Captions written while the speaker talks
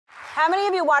How many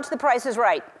of you watch The Price is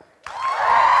Right?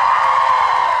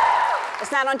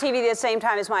 It's not on TV at the same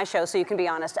time as my show, so you can be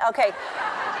honest. Okay.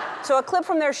 So a clip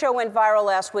from their show went viral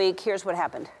last week. Here's what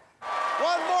happened.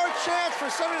 One more chance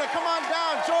for somebody to come on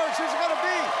down. George, who's it going to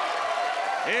be?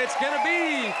 It's going to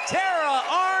be Tara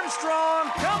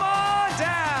Armstrong. Come on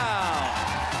down.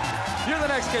 You're the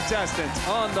next contestant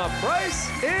on The Price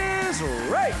is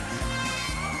Right.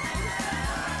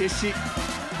 Is she?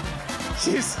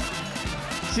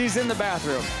 She's in the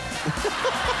bathroom.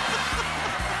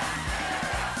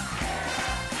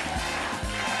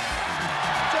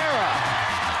 Tara.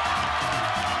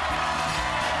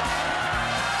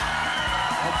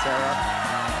 Hi, Tara.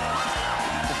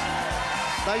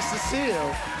 Nice to see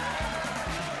you.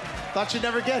 Thought you'd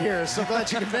never get here. So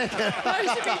glad you could make it.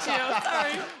 Nice to meet you.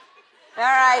 Sorry. All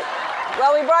right.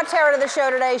 Well, we brought Tara to the show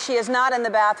today. She is not in the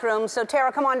bathroom. So, Tara,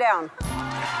 come on down.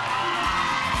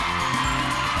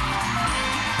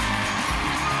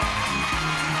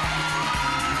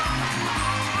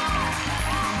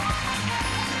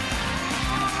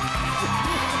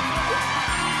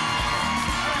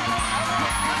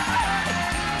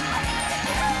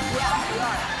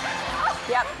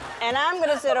 Yep. And I'm going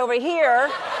to sit over here.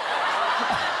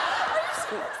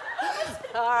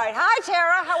 All right. Hi,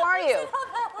 Tara. How are you?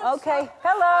 Okay.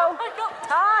 Hello.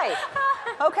 Hi.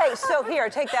 Okay, so here,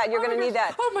 take that. You're going to need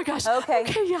that. Oh, my gosh. Okay.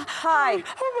 Okay, yeah. Hi.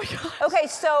 Oh, my gosh. Okay,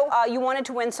 so you wanted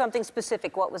to win something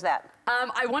specific. What was that?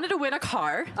 I wanted to win a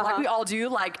car, like we all do.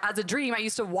 Like, as a dream, I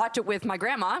used to watch it with my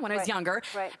grandma when I was younger.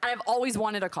 Right. And I've always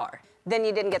wanted a car. Then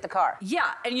you didn't get the car.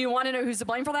 Yeah, and you want to know who's to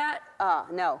blame for that?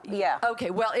 No. Yeah.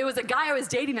 Okay, well, it was a guy I was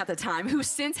dating at the time who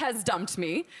since has dumped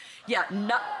me. Yeah,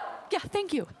 yeah,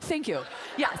 thank you.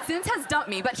 Yeah, since has dumped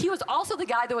me, but he was also the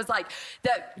guy that was like,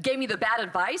 that gave me the bad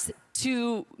advice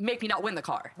to make me not win the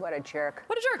car. What a jerk.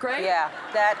 What a jerk, right? Yeah,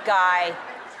 that guy.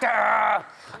 Duh.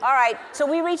 All right, so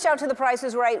we reached out to The Price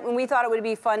is Right and we thought it would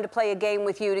be fun to play a game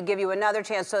with you to give you another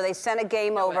chance. So they sent a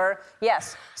game over.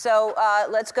 Yes. So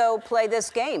let's go play this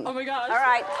game. Oh my gosh. All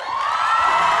right.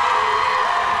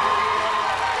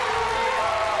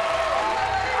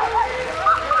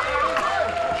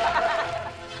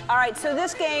 All right, so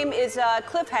this game is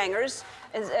cliffhangers.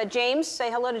 James,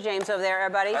 say hello to James over there,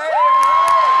 everybody. Hey,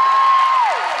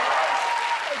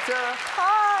 Tara.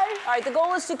 Hi. All right, the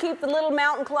goal is to keep the little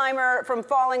mountain climber from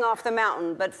falling off the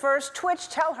mountain. But first, Twitch,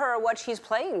 tell her what she's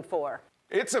playing for.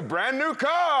 It's a brand new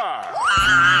car.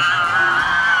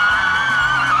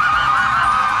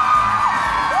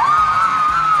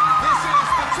 This is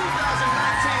the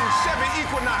 2019 Chevy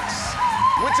Equinox,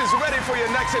 which is ready for your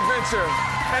next adventure.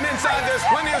 And inside, there's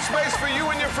plenty of space for you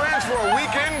and your friends for a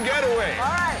weekend getaway.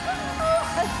 All right.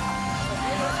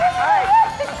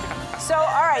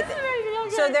 All right.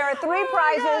 So there are 3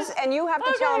 prizes, and you have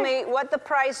to tell me what the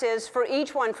price is for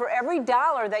each one. For every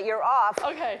 $1 that you're off,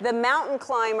 the mountain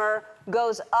climber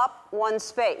goes up 1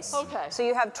 space. Okay. So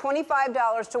you have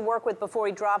 $25 to work with before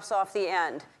he drops off the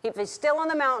end. If he's still on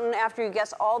the mountain after you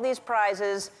guess all these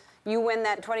prizes, you win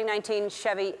that 2019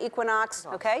 Chevy Equinox,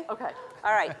 okay? Okay.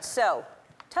 All right, so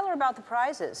tell her about the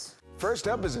prizes. First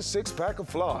up is a 6-pack of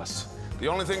floss. The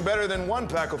only thing better than 1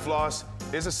 pack of floss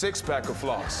is a 6-pack of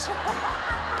floss.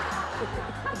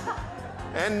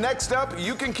 And next up,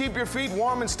 you can keep your feet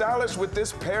warm and stylish with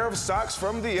this pair of socks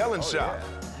from the Ellen Shop.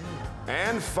 Yeah.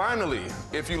 And finally,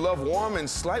 if you love warm and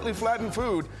slightly flattened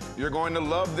food, you're going to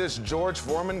love this George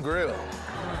Foreman grill.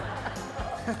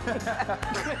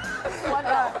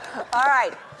 All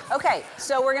right. Okay,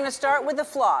 so we're going to start with the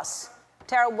floss.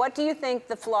 Tara, what do you think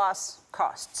the floss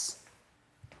costs?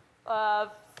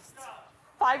 $5?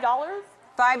 $5.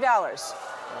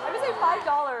 I'm gonna say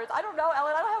 $5. I don't know,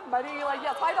 Ellen. I don't have money. Like,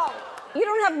 yeah, $5. You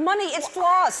don't have money. It's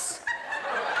floss.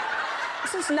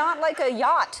 This is not like a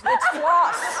yacht. It's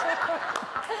floss.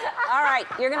 All right,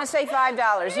 you're gonna say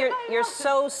 $5. You're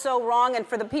so wrong. And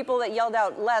for the people that yelled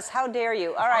out less, how dare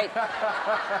you? All right,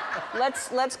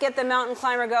 let's get the mountain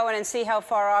climber going and see how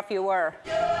far off you were.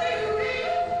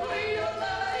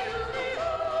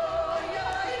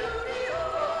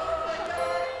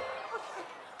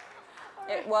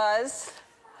 It was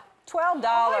 $12.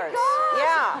 Oh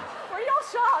yeah. Were y'all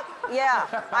shocked?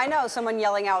 Yeah, I know, someone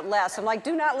yelling out less. I'm like,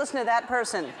 do not listen to that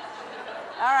person.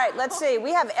 All right, let's see.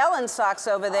 We have Ellen socks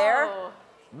over there. Oh.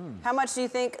 How much do you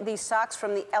think these socks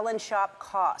from the Ellen Shop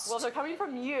cost? Well, they're coming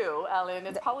from you, Ellen.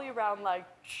 It's probably around like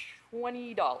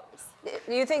 $20.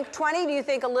 Do you think 20? Do you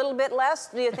think a little bit less?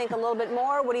 Do you think a little bit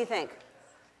more? What do you think?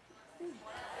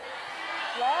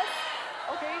 Less?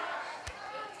 Okay.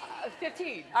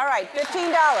 15. All right,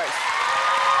 $15.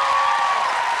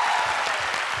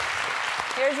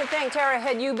 Here's the thing, Tara,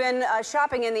 had you been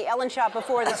shopping in the Ellen Shop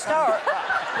before the store,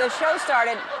 the show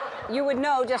started, you would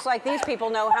know, just like these people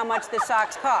know, how much the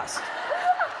socks cost.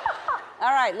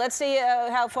 All right, let's see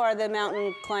how far the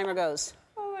mountain climber goes.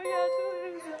 Oh my God.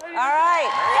 All right.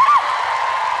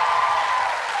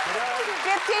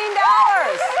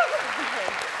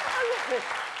 $15.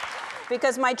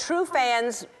 Because my true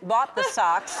fans bought the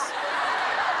socks.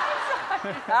 All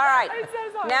right. I'm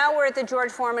so sorry. Now we're at the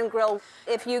George Foreman Grill.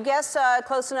 If you guess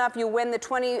close enough, you win the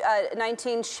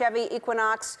 2019 Chevy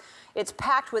Equinox. It's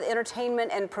packed with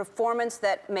entertainment and performance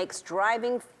that makes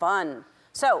driving fun.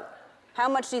 So, how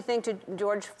much do you think the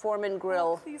George Foreman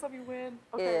Grill Please let me win.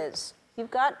 Okay. is?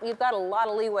 You've got a lot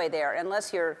of leeway there,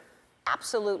 unless you're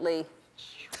absolutely.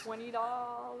 $20.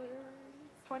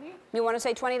 20? You want to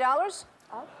say $20?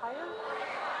 Up higher?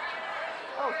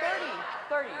 Oh, 30.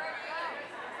 30.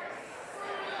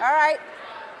 All right.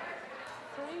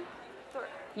 30? 30.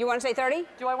 You want to say 30?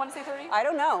 Do I want to say 30? I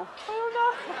don't know. I don't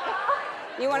know.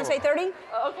 You want to say 30?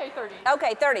 Okay, 30.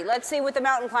 Okay, 30. Let's see what the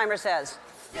mountain climber says.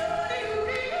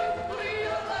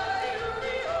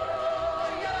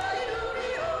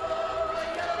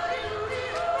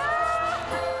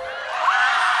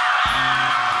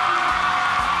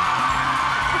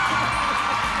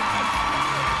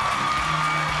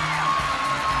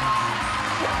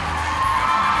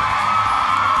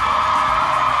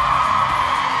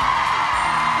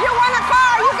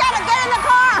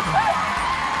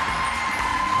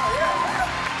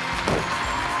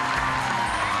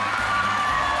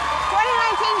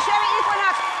 Chevy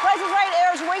Equinox. Price is Right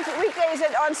airs weekdays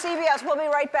on CBS. We'll be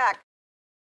right back.